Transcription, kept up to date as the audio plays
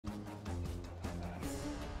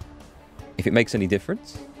If it makes any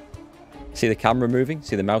difference. See the camera moving?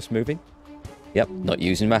 See the mouse moving? Yep, not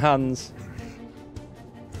using my hands.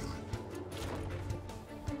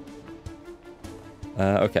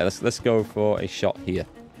 Okay, let's go for a shot here.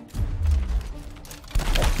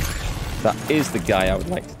 That is the guy I would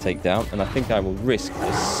like to take down, and I think I will risk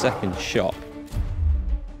a second shot.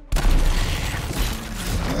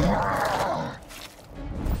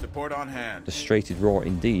 Support on hand. A straighted roar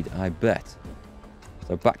indeed, I bet.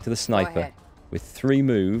 So back to the sniper with 3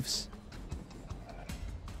 moves.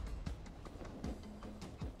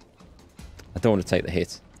 I don't want to take the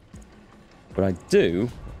hit. But I do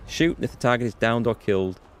shoot, and if the target is downed or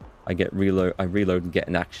killed, I reload and get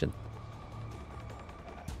an action.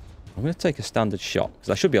 I'm going to take a standard shot, because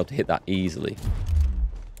I should be able to hit that easily.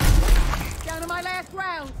 Down to my last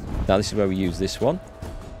round. Now this is where we use this one.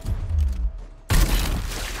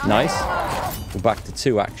 Nice. We're back to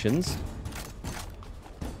 2 actions.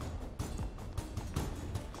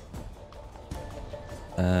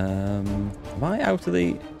 Am I out of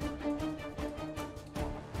the...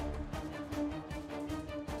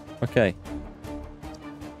 Okay.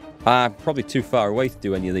 I'm probably too far away to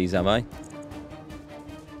do any of these, am I?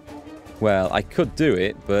 Well, I could do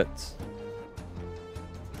it, but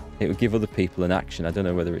it would give other people an action. I don't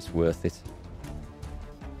know whether it's worth it.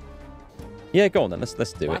 Yeah, go on then.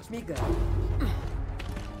 Let's do it. Watch me go.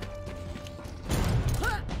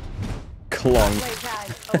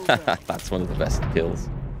 Clonk. That's one of the best kills.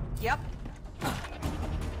 Yep.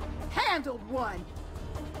 Handled one.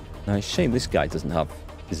 Now, it's a shame this guy isn't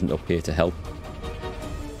up here to help.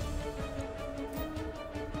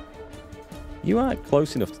 You aren't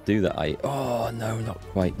close enough to do that, are you? Oh, no, not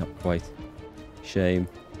quite, not quite. Shame.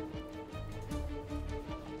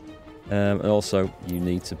 And also, you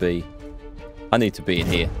need to be... I need to be in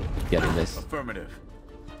here getting this. Affirmative.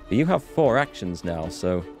 But you have 4 actions now,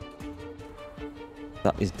 so...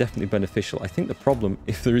 that is definitely beneficial. I think the problem,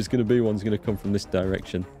 if there is going to be one, is going to come from this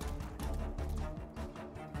direction.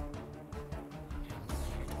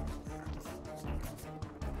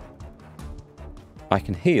 I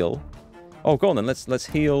can heal. Oh, go on then. Let's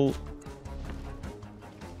heal.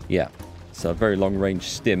 Yeah, it's a very long range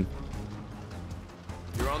stim.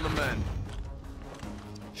 You're on the mend.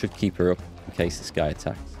 Should keep her up in case this guy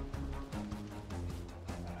attacks.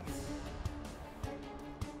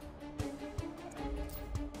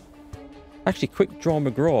 Actually, Quick Draw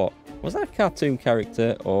McGraw. Was that a cartoon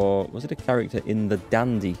character, or was it a character in the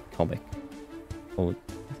Dandy comic? Or I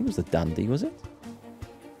think it was the Dandy, was it?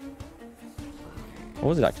 Or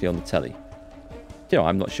was it actually on the telly? You know,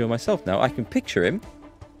 I'm not sure myself now. I can picture him.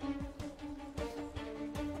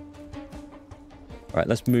 Right,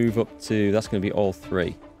 let's move up to... that's going to be all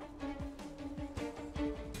 3.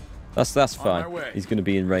 That's fine. He's going to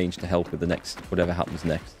be in range to help with the next... whatever happens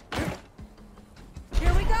next.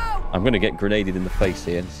 Here we go. I'm going to get grenaded in the face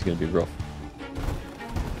here. This is going to be rough.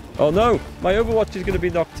 Oh no! My Overwatch is going to be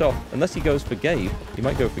knocked off. Unless he goes for Gabe. He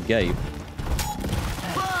might go for Gabe.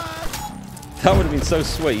 That would have been so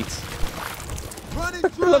sweet.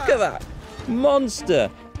 Look at that. Monster.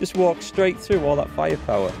 Just walks straight through all that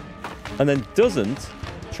firepower. And then doesn't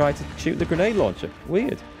try to shoot the grenade launcher.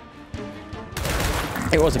 Weird.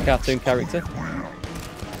 It was a cartoon character.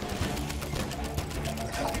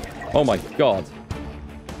 Oh my god.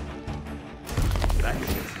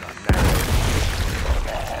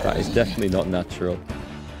 That is definitely not natural.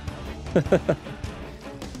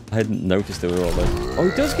 I hadn't noticed there were all those. Oh,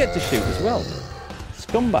 he does get to shoot as well.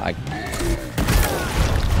 Scumbag.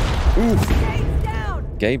 Oof.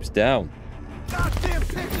 Gabe's down. Gabe's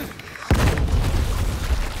down.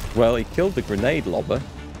 Well, he killed the grenade lobber.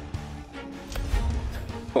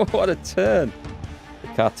 What a turn. The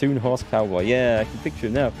cartoon horse cowboy. Yeah, I can picture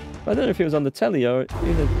him now. But I don't know if he was on the telly or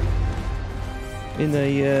in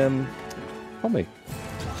a comic.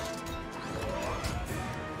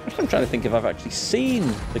 I'm trying to think if I've actually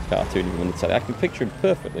seen the cartoon on the telly. I can picture him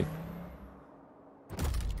perfectly.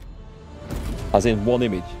 As in one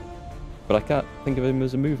image. But I can't think of him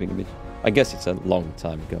as a moving image. I guess it's a long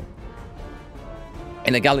time ago.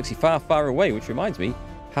 In a galaxy far, far away, which reminds me,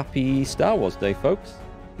 happy Star Wars Day, folks.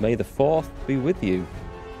 May the 4th be with you.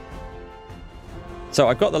 So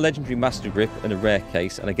I got the legendary Master Grip and a rare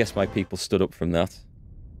case, and I guess my people stood up from that.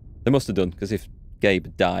 They must have done, because if Gabe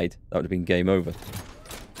had died, that would have been game over.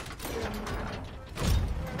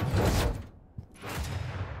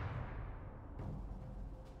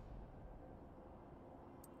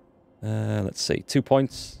 Let's see, 2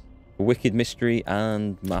 points for Wicked Mystery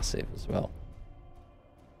and Massive as well.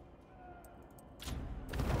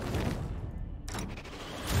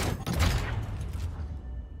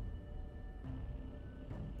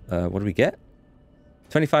 What do we get?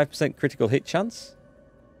 25% critical hit chance?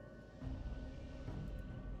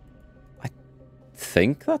 I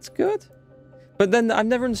think that's good. But then I've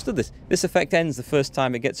never understood this. This effect ends the first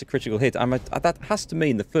time it gets a critical hit. That has to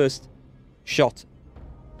mean the first shot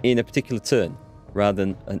in a particular turn rather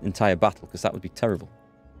than an entire battle, because that would be terrible.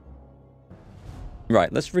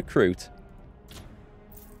 Right, let's recruit.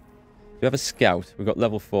 We have a scout. We've got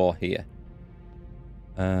level 4 here.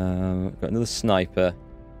 We've got another sniper.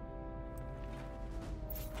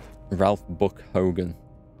 Ralph Buck Hogan.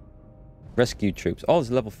 Rescue troops. Oh, there's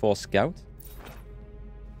a level 4 scout.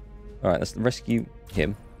 Alright, let's rescue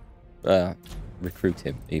him. Recruit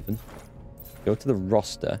him, even. Go to the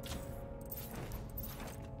roster.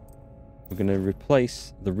 We're going to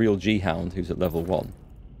replace the real G-Hound, who's at level 1.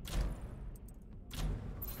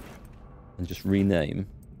 And just rename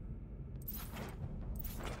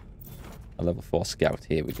a level 4 scout.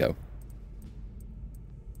 Here we go.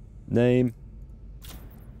 Name.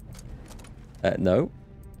 No.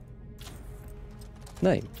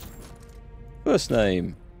 Name. First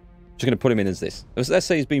name. Just going to put him in as this. Let's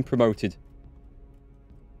say he's been promoted.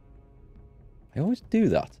 I always do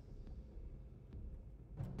that.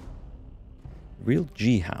 Real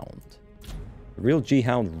G-Hound. Real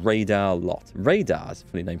G-Hound Radar Lot. Radar is a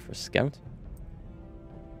funny name for a scout.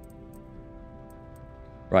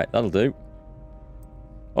 Right, that'll do.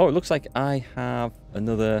 Oh, it looks like I have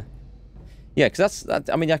another... Yeah, because that's...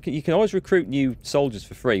 I mean, you can always recruit new soldiers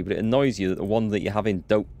for free, but it annoys you that the ones that you're having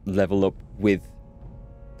don't level up with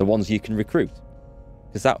the ones you can recruit.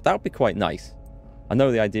 Because that would be quite nice. I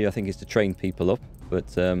know the idea, I think, is to train people up,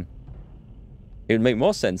 but it would make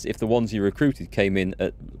more sense if the ones you recruited came in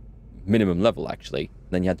at minimum level, actually.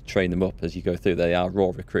 And then you had to train them up as you go through. They are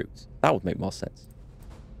raw recruits. That would make more sense.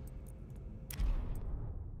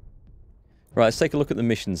 Right, let's take a look at the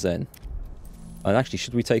missions then. And actually,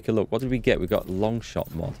 should we take a look? What did we get? We got long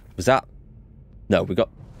shot mod. Was that... No, we got...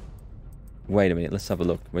 Wait a minute, let's have a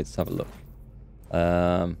look. Let's have a look.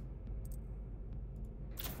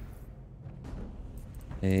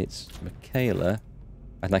 It's Michaela.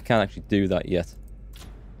 And I can't actually do that yet.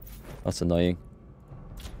 That's annoying.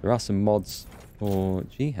 There are some mods for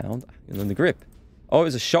G-Hound. And then the grip. Oh, it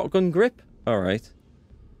was a shotgun grip? Alright.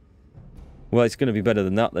 Well, it's going to be better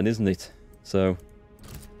than that then, isn't it? So...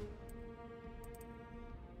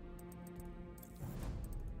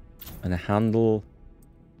 And a handle.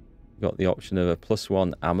 Got the option of a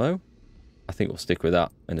 +1 ammo. I think we'll stick with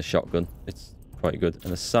that. And a shotgun. It's quite good.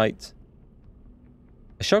 And a sight.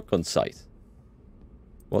 A shotgun sight.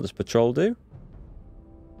 What does patrol do?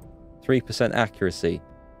 3% accuracy.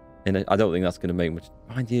 And I don't think that's going to make much...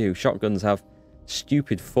 Mind you, shotguns have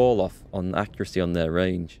stupid fall-off on accuracy on their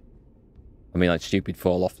range. I mean, like, stupid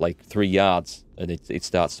fall-off, like 3 yards. And it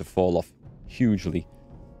starts to fall off hugely.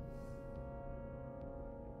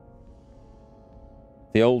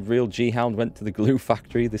 The old real G-Hound went to the glue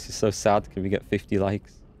factory. This is so sad. Can we get 50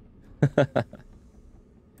 likes?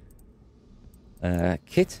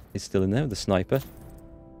 Kit is still in there, the sniper.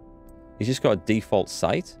 He's just got a default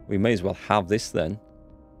sight. We may as well have this then.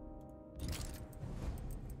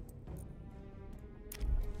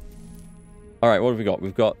 Alright, what have we got?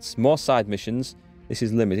 We've got more side missions. This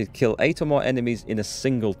is limited. Kill 8 or more enemies in a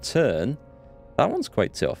single turn. That one's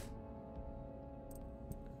quite tough.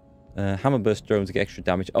 Hammerburst drones to get extra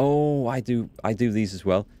damage. Oh, I do these as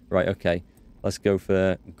well. Right, okay. Let's go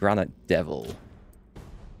for Granite Devil.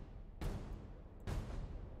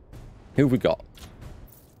 Who have we got?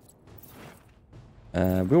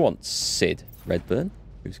 We want Sid Redburn,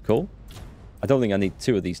 who's cool. I don't think I need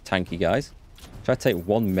 2 of these tanky guys. Should I take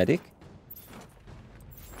 1 medic?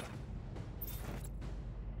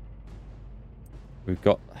 We've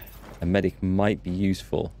got... A medic might be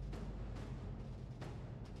useful.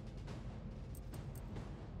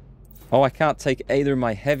 Oh, I can't take either of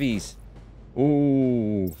my heavies.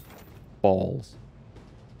 Ooh. Balls.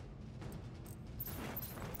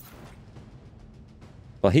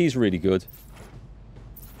 Well, he's really good.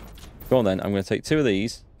 Go on then. I'm going to take 2 of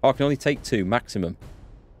these. Oh, I can only take 2 maximum.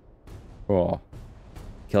 Oh.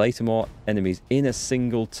 Kill 8 or more enemies in a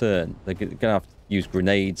single turn. They're going to have to use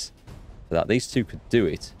grenades for that. These 2 could do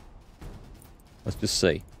it. Let's just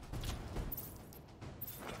see.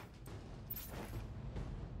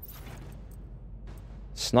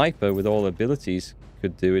 Sniper with all abilities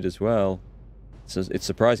could do it as well. So it's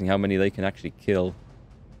surprising how many they can actually kill.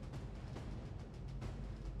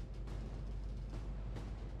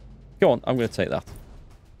 Go on, I'm going to take that.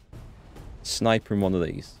 Sniper in one of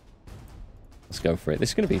these. Let's go for it. This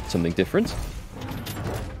is going to be something different.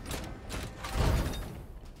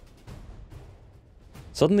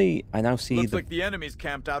 Suddenly, I now see Looks like the enemy's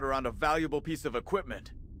camped out around a valuable piece of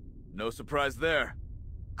equipment. No surprise there.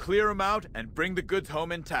 Clear them out and bring the goods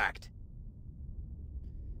home intact.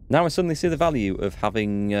 Now I suddenly see the value of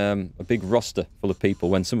having a big roster full of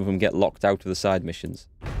people when some of them get locked out of the side missions.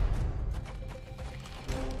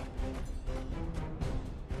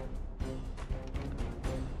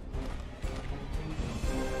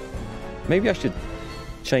 Maybe I should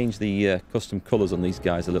change the custom colours on these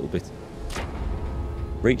guys a little bit.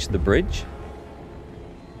 Reach the bridge.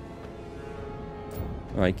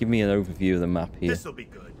 Alright, give me an overview of the map here. This'll be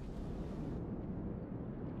good.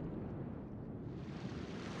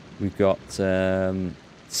 We've got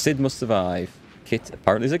Sid must survive. Kit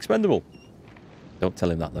apparently is expendable. Don't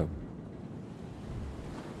tell him that though.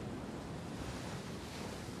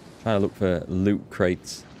 Trying to look for loot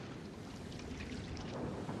crates.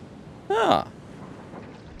 Ah!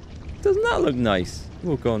 Doesn't that look nice?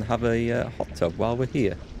 We'll go and have a hot tub while we're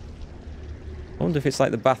here. I wonder if it's like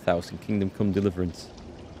the bathhouse in Kingdom Come Deliverance.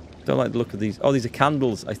 Don't like the look of these. Oh, these are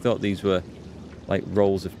candles. I thought these were like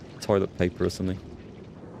rolls of toilet paper or something.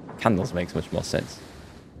 Candles makes much more sense.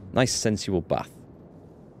 Nice sensual bath.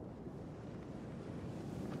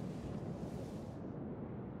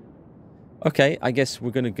 Okay, I guess we're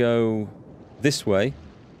going to go this way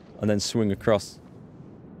and then swing across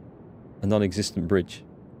a non-existent bridge.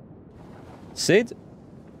 Sid,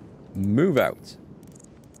 move out.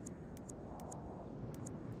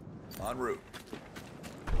 En route.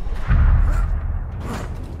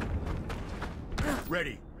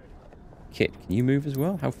 Ready. Kit, can you move as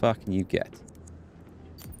well? How far can you get?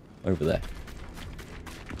 Over there.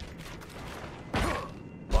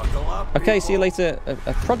 Buckle up. Okay, see you later.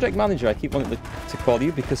 A project manager, I keep wanting to call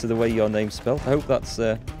you because of the way your name's spelled. I hope that's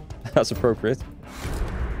that's appropriate.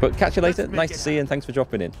 But catch you later. Nice to see you and thanks for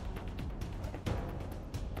dropping in.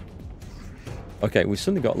 Okay, we've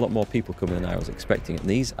suddenly got a lot more people coming in than I was expecting. And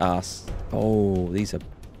these are... Oh, these are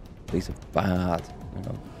bad. Hang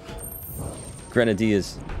on.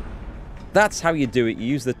 Grenadiers. That's how you do it. You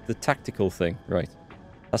use the tactical thing. Right.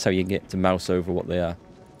 That's how you get to mouse over what they are.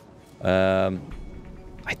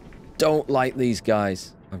 I don't like these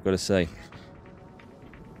guys, I've got to say.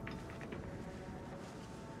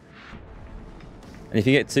 And if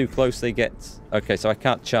you get too close, they get... Okay, so I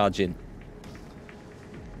can't charge in.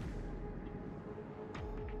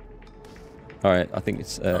 Alright, I think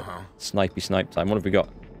it's snipey snipe time. What have we got?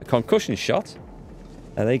 A concussion shot.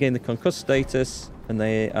 They gain the concussed status, and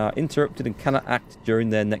they are interrupted and cannot act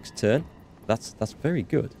during their next turn. That's very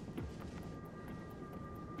good.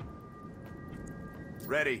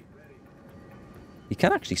 Ready. You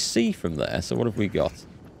can actually see from there, so what have we got?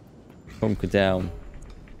 Bunker down.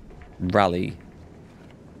 Rally.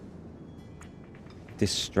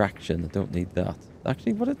 Distraction. I don't need that.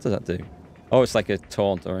 Actually, what does that do? Oh, it's like a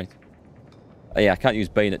taunt, alright. Yeah, I can't use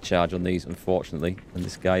bayonet charge on these, unfortunately. And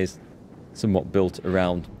this guy is somewhat built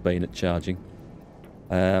around bayonet charging.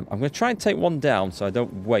 I'm going to try and take one down so I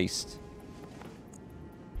don't waste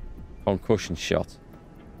concussion shot.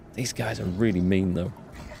 These guys are really mean, though.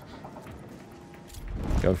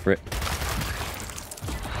 Go for it.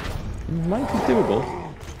 Might be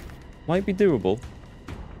doable. Might be doable.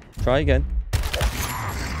 Try again.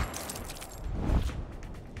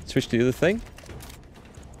 Switch to the other thing.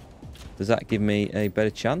 Does that give me a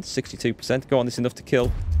better chance? 62%. Go on, this is enough to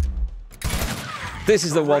kill. This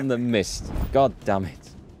is the one that missed. God damn it.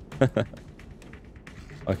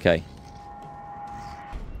 Okay.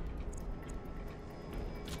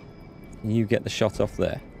 Can you get the shot off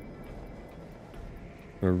there?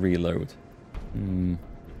 For a reload.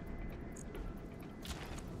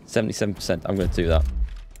 77%. I'm going to do that.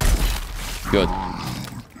 Good.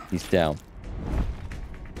 He's down.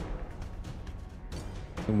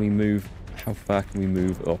 Can we move? How far can we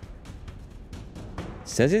move up? It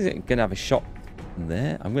says he's going to have a shot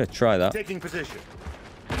there. I'm going to try that. Taking position.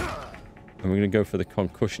 And we're going to go for the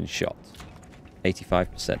concussion shot.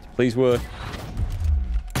 85%. Please work.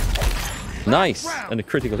 Nice! And a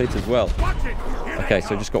critical hit as well. Okay,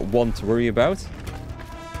 so just got one to worry about.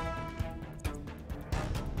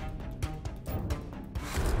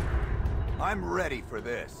 I'm ready for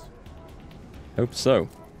this. Hope so.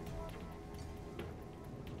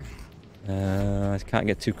 I can't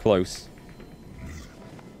get too close.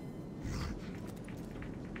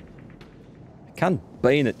 I can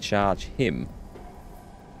bayonet charge him.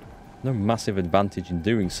 No massive advantage in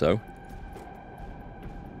doing so.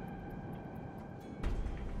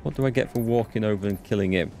 What do I get for walking over and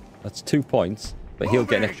killing him? That's 2 points, but he'll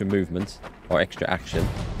get an extra movement or extra action.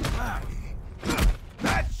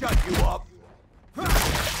 That shut you up.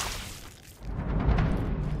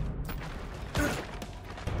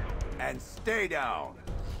 And stay down.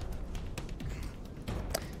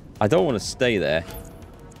 I don't want to stay there.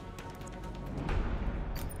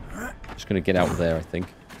 Just going to get out there, I think.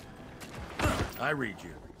 I read you.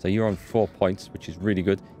 So you're on 4 points, which is really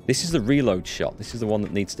good. This is the reload shot. This is the one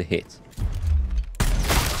that needs to hit.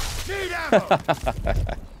 Need ammo.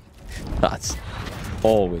 That's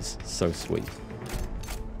always so sweet.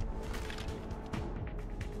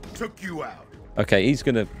 Took you out. Okay, he's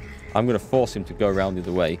going to... I'm going to force him to go around the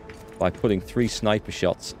other way by putting 3 sniper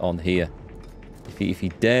shots on here. If he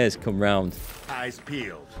dares come round, Eyes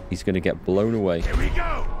peeled. he's going to get blown away. Here we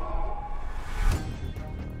go.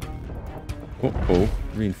 Uh-oh,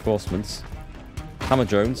 reinforcements. Hammer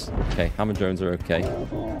drones. Okay, hammer drones are okay.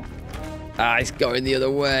 Ah, he's going the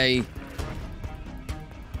other way.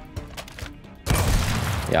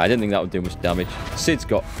 Yeah, I didn't think that would do much damage. Sid's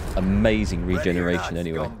got amazing regeneration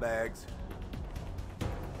anyway.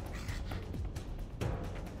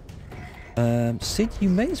 Sid, you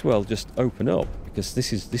may as well just open up, because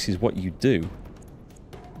this is what you do.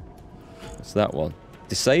 What's that one?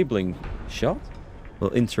 Disabling shot?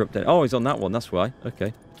 Will interrupt it. Oh, he's on that one, that's why.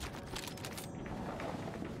 Okay.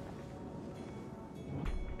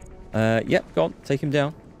 Yep, go on, take him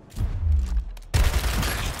down.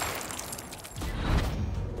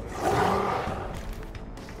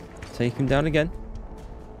 Take him down again.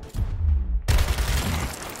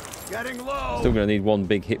 Getting low. Still going to need 1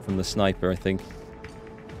 big hit from the sniper, I think.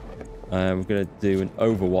 We're going to do an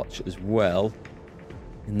overwatch as well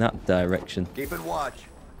in that direction. Keep it watch.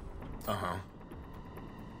 Uh-huh.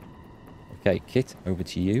 Okay, Kit, over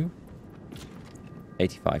to you.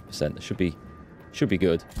 85%. That should be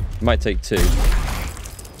good. It might take 2.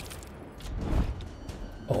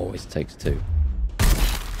 Always takes 2.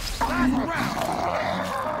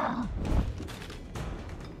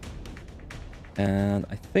 And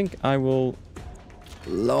I think I will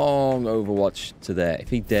long overwatch to there. If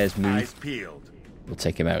he dares move, Eyes peeled. we'll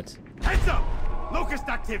take him out. Heads up. Locust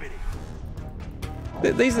activity.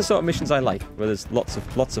 These are the sort of missions I like, where there's lots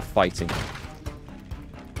of fighting.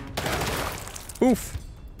 Oof.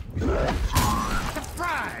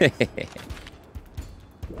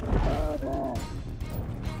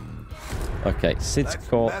 Okay, Sid's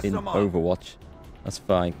caught in Overwatch. That's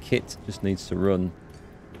fine. Kit just needs to run.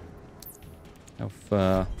 How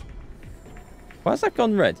far? Why has that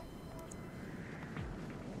gone red?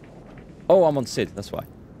 Oh, I'm on Sid. That's why.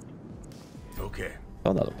 Okay.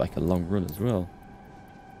 Oh, that looked like a long run as well.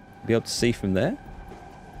 Be able to see from there.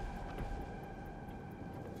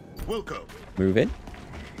 Wilco. Move in.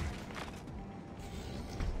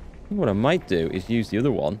 What I might do is use the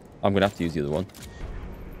other one. I'm going to have to use the other one.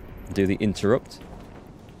 Do the interrupt.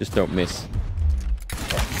 Just don't miss.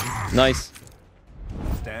 Nice.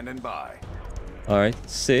 Standing by. Alright,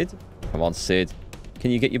 Sid. Come on, Sid. Can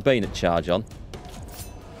you get your bayonet charge on?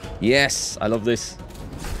 Yes, I love this.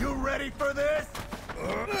 You ready for this?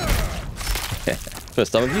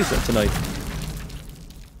 First time I've used that tonight.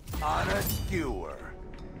 On a skewer.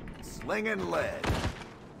 Slinging lead.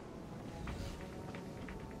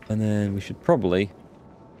 And then we should probably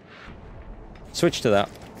switch to that.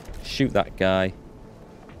 Shoot that guy.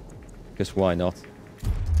 Because why not?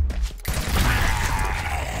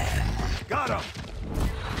 Got him.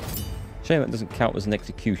 Shame that doesn't count as an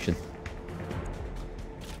execution.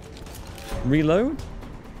 Reload?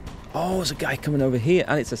 Oh, there's a guy coming over here,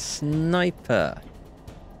 and it's a sniper.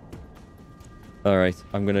 Alright,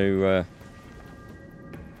 I'm gonna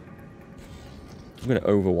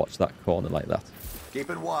overwatch that corner like that. Keep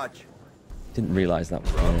it watch. Didn't realise that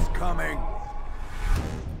was Drone's there. coming.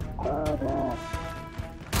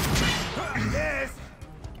 Yes.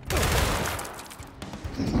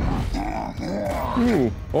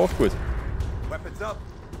 Ooh, awkward. Weapons up.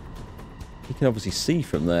 You can obviously see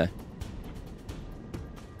from there.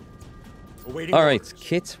 Awaiting Alright, orders.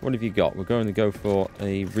 Kit, what have you got? We're going to go for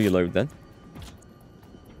a reload then.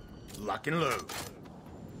 Lock and load.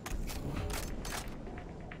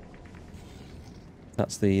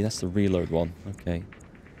 That's the reload one. Okay.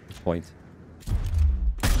 Good point.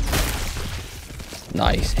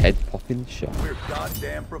 Nice head popping shot. We're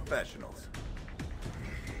goddamn professionals.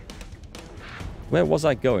 Where was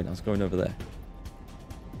I going? I was going over there.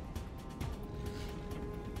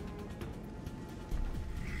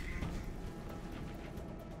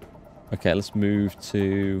 Okay, let's move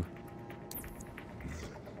to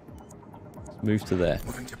there.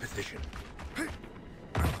 Moving to position.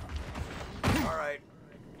 All right.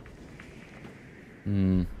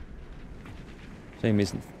 Shame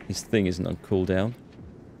his thing isn't on cooldown.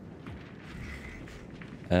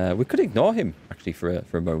 We could ignore him actually for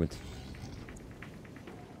a moment.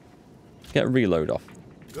 Get a reload off.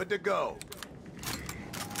 Good to go.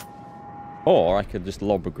 Or I could just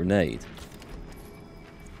lob a grenade.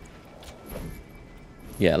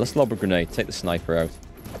 Yeah, let's lob a grenade. Take the sniper out.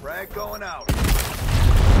 Frag going out.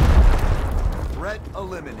 Threat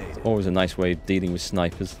eliminated. Always a nice way of dealing with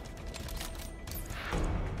snipers.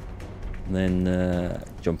 And then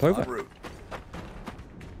jump over.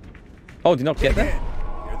 Oh, did not get there?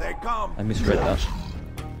 Here they come. I misread that.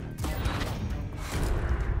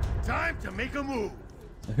 Time to make a move.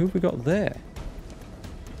 So who have we got there?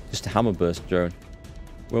 Just a hammerburst drone.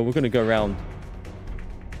 Well, we're going to go around.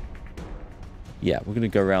 Yeah, we're going to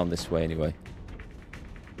go around this way anyway.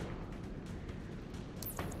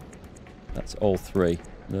 That's all three.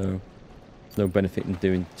 No benefit in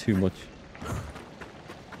doing too much.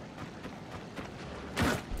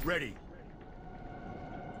 Ready.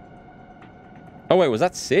 Oh wait, was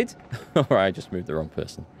that Sid? Alright, I just moved the wrong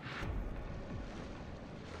person.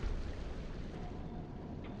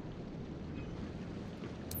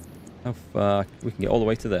 How far? We can get all the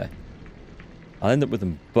way to there. I'll end up with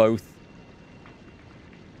them both.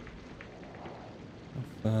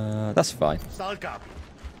 That's fine.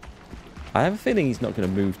 I have a feeling he's not going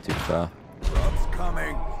to move too far. Grub's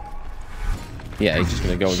coming. Yeah, he's just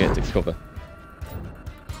going to go and get into cover.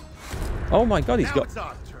 Oh my god, he's got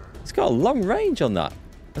a long range on that.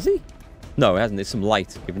 Has he? No, he hasn't. There's some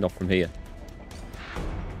light giving off from here.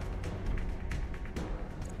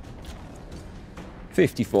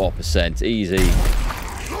 .54%, easy.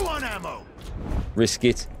 Low on ammo. Risk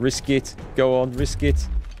it, go on, risk it.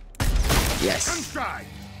 Yes.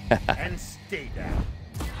 And stay down.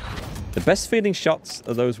 The best feeling shots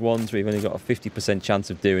are those ones where you've only got a 50% chance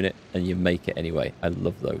of doing it and you make it anyway. I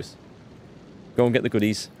love those. Go and get the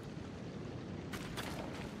goodies.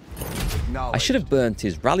 I should have burnt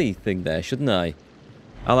his rally thing there, shouldn't I?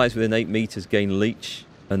 Allies within 8 meters gain leech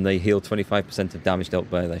and they heal 25% of damage dealt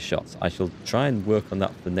by their shots. I shall try and work on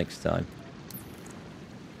that for next time.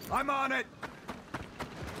 I'm on it.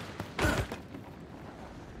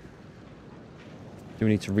 Do we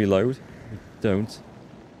need to reload? We don't.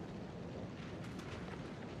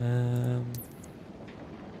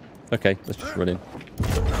 Okay, let's just run in.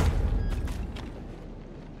 I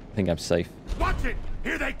think I'm safe. Watch it!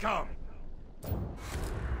 Here they come.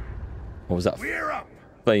 What was that? We're up.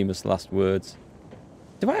 Famous last words.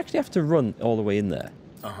 Do I actually have to run all the way in there?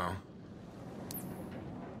 Uh-huh.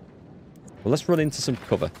 Well, let's run into some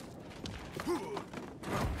cover.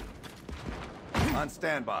 On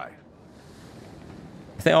standby.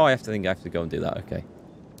 I have to go and do that. Okay.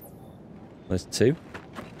 There's 2.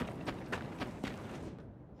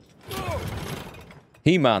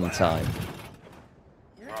 He-Man time.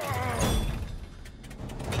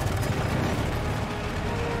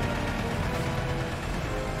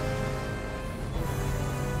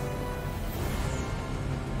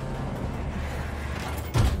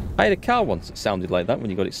 I had a car once that sounded like that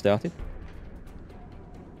when you got it started.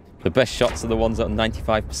 The best shots are the ones that are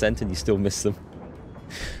 95% and you still miss them.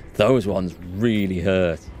 Those ones really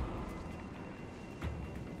hurt.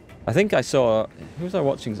 I think I saw... Who was I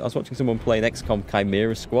watching? I was watching someone playing XCOM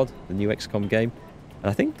Chimera Squad, the new XCOM game.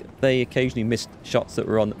 And I think they occasionally missed shots that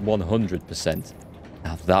were on 100%.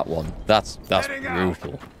 Now that one, that's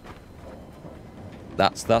brutal.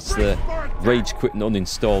 That's the rage quit and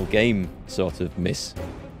uninstall game sort of miss.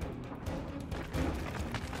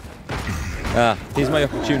 Here's my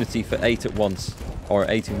opportunity for 8 at once. Or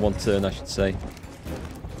 8 in one turn, I should say.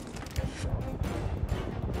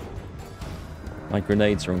 My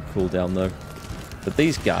grenades are on cooldown though. But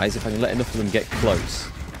these guys, if I can let enough of them get close,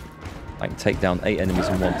 I can take down 8 enemies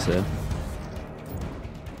in one turn.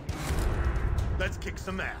 Let's kick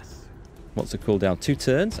some ass. What's the cooldown? 2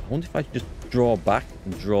 turns? I wonder if I could just draw back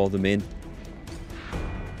and draw them in.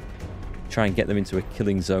 Try and get them into a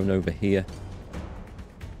killing zone over here.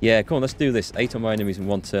 Yeah, come on, let's do this. 8 of my enemies in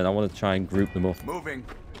one turn. I want to try and group them up. Moving.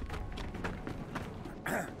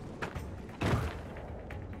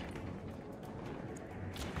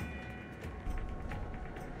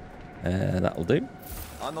 That'll do.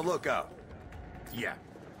 On the lookout. Yeah.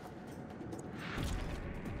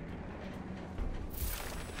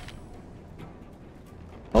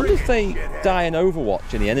 I wonder if they die in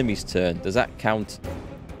Overwatch in the enemy's turn. Does that count?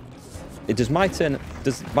 Does my turn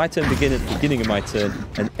begin at the beginning of my turn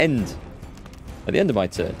and end at the end of my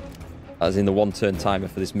turn? As in the 1 turn timer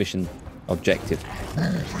for this mission objective.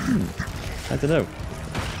 I don't know.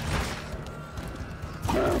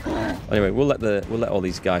 Anyway, we'll let all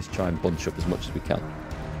these guys try and bunch up as much as we can.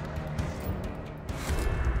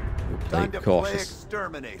 We'll play cautious.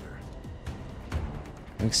 Exterminator.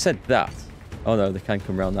 Having said that, oh no, they can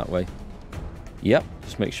come around that way. Yep,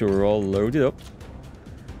 just make sure we're all loaded up.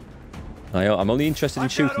 I'm only interested in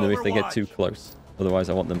shooting them if they get too close. Otherwise,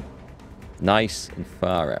 I want them nice and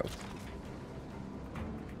far out.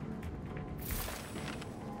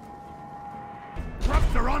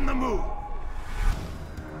 Trucks are on the move.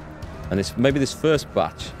 And maybe this first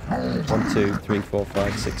batch. 1, 2, 3, 4,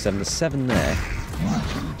 5, 6, 7. There's 7 there.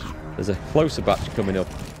 There's a closer batch coming up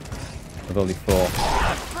of only 4.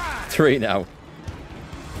 3 now.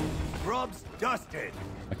 Grub's dusted.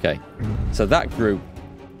 Okay, so that group.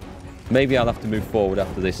 Maybe I'll have to move forward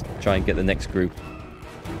after this. Try and get the next group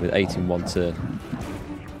with 8 in one turn.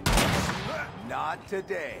 Not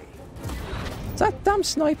today. Is that damn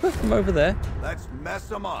sniper from over there? Let's mess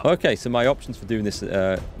them up. Okay, so my options for doing this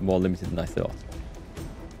are more limited than I thought.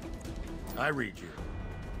 I read you.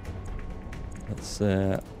 Let's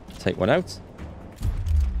take one out.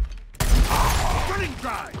 Running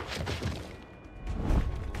drive.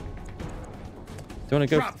 Do you want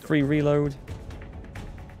to go for the free reload?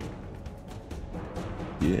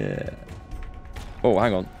 Yeah. Oh,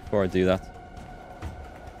 hang on. Before I do that.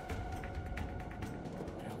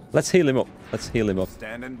 Let's heal him up. Let's heal him up.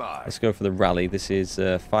 Standing by. Let's go for the rally. This is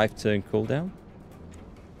 5-turn cooldown.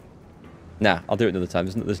 Nah, I'll do it another time.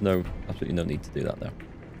 There's absolutely no need to do that now.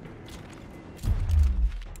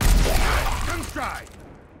 Gun strike.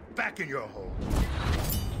 Back in your hole.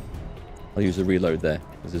 I'll use the reload there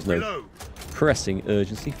because there's no Reload. pressing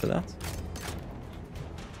urgency for that.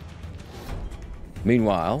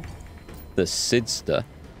 Meanwhile, the Sidster.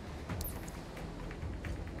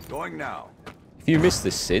 Going now. If you miss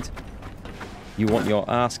this Sid, you want your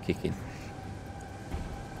ass kicking.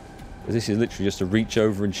 Because this is literally just a reach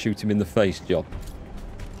over and shoot him in the face job.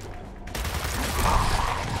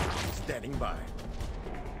 Standing by.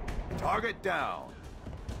 Target down.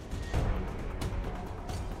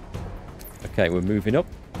 Okay, we're moving up.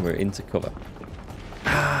 And we're into cover.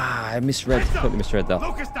 I misread. Totally misread that.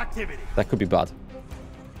 Locust activity. That could be bad.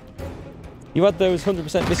 You had those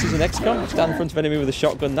 100% misses in XCOM. Stand in front of enemy with a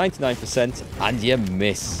shotgun, 99%, and you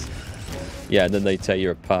miss. Yeah, and then they tear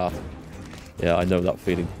you apart. Yeah, I know that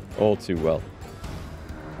feeling all too well.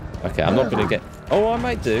 Okay, I'm not going to get... Oh, I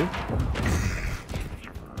might do.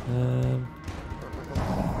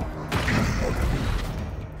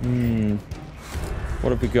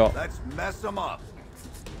 What have we got? Let's mess them up.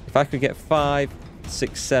 If I could get 5,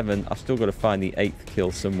 6, 7, I've still got to find the 8th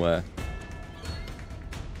kill somewhere.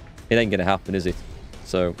 It ain't going to happen, is it?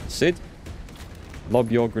 So, Sid,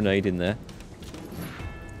 lob your grenade in there.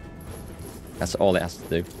 That's all it has to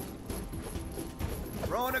do.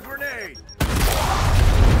 Throwing a grenade.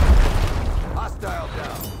 Hostile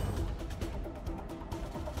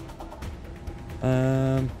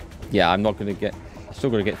down. Yeah, I'm not going to get... I've still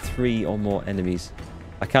got to get 3 or more enemies.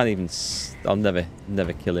 I can't even... I'll never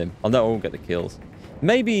kill him. I won't get the kills.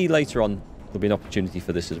 Maybe later on there'll be an opportunity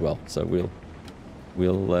for this as well. So we'll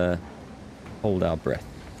hold our breath.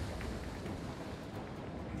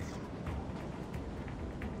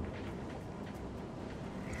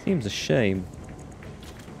 Seems a shame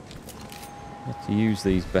not to use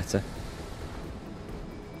these better.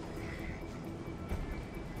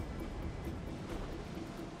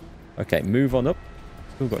 Okay, move on up.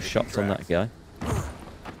 Still got shots on that guy.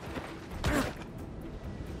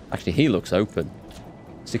 Actually, he looks open.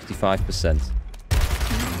 65%.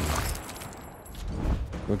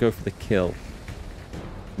 We'll go for the kill.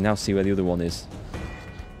 Now see where the other one is.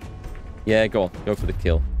 Yeah, go on. Go for the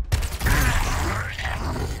kill.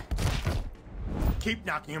 Keep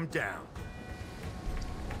knocking him down.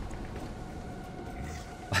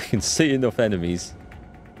 I can see enough enemies.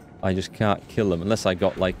 I just can't kill them unless I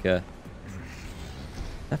got like a...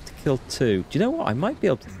 I have to kill 2. Do you know what? I might be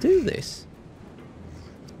able to do this.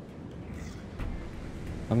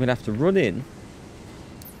 I'm going to have to run in.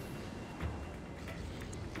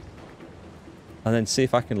 And then see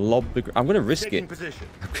if I can lob the... I'm going to risk it.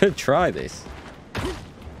 I'm going to try this.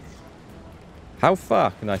 How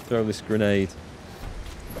far can I throw this grenade?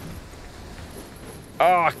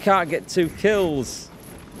 Oh, I can't get 2 kills.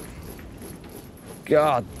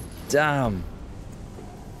 God damn.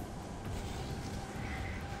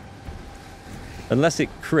 Unless it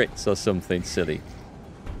crits or something silly.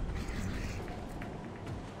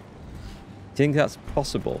 Do you think that's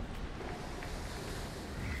possible?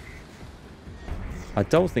 I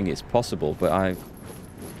don't think it's possible, but I'm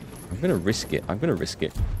going to risk it. I'm going to risk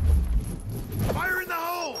it. Fire in the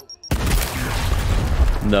hole!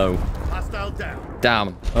 No. Hostile down.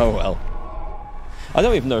 Damn. Oh well. I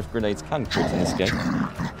don't even know if grenades can crit in this game.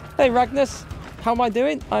 Hey Ragnus, how am I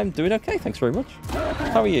doing? I'm doing okay, thanks very much.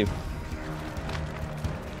 How are you?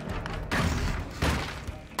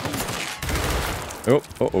 Oh,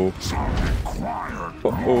 uh-oh.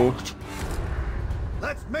 Uh-oh.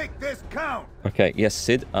 Let's make this count. Okay, yes,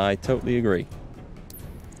 Sid, I totally agree.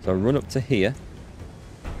 So run up to here.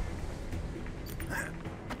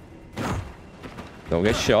 Don't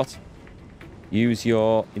get shot. Use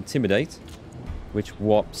your Intimidate, which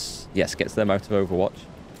warps... Yes, gets them out of Overwatch.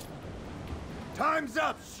 Time's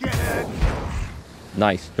up, shithead.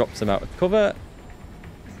 Nice. Drops them out of cover.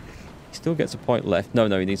 He still gets a point left. No,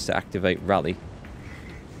 he needs to activate Rally.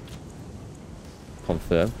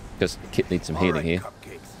 Confirm. Because Kit needs some healing here.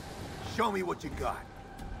 Cupcakes. Show me what you got.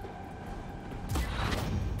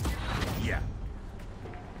 Yeah.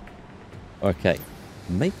 Okay.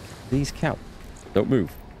 Make these count. Don't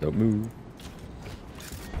move. Don't move.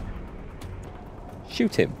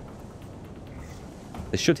 Shoot him.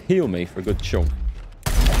 This should heal me for a good chunk.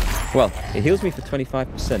 Well, it heals me for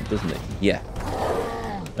 25%, doesn't it? Yeah.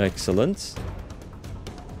 Excellent.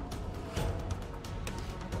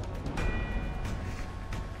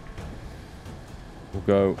 We'll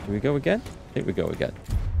go... Do we go again? I think we go again.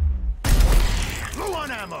 Low on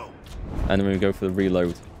ammo. And then we go for the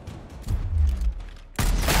reload.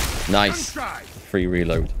 Nice. Free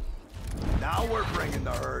reload. Now we're bringing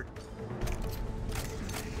the herd.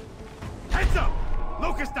 Heads up!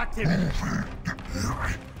 Locust activity!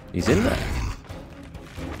 He's in there.